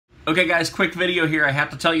Okay guys, quick video here. I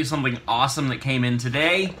have to tell you something awesome that came in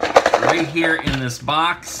today, right here in this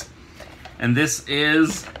box. And this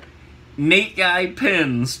is Nate Guy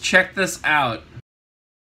pins. Check this out.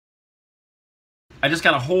 I just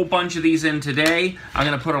got a whole bunch of these in today. I'm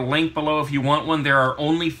gonna put a link below if you want one. There are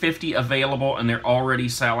only 50 available and they're already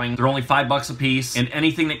selling. They're only $5 a piece, and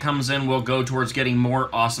anything that comes in will go towards getting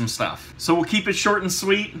more awesome stuff. So we'll keep it short and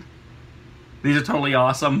sweet. These are totally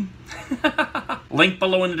awesome. Link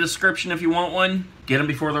below in the description if you want one. Get them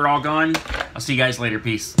before they're all gone. I'll see you guys later.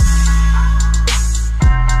 Peace.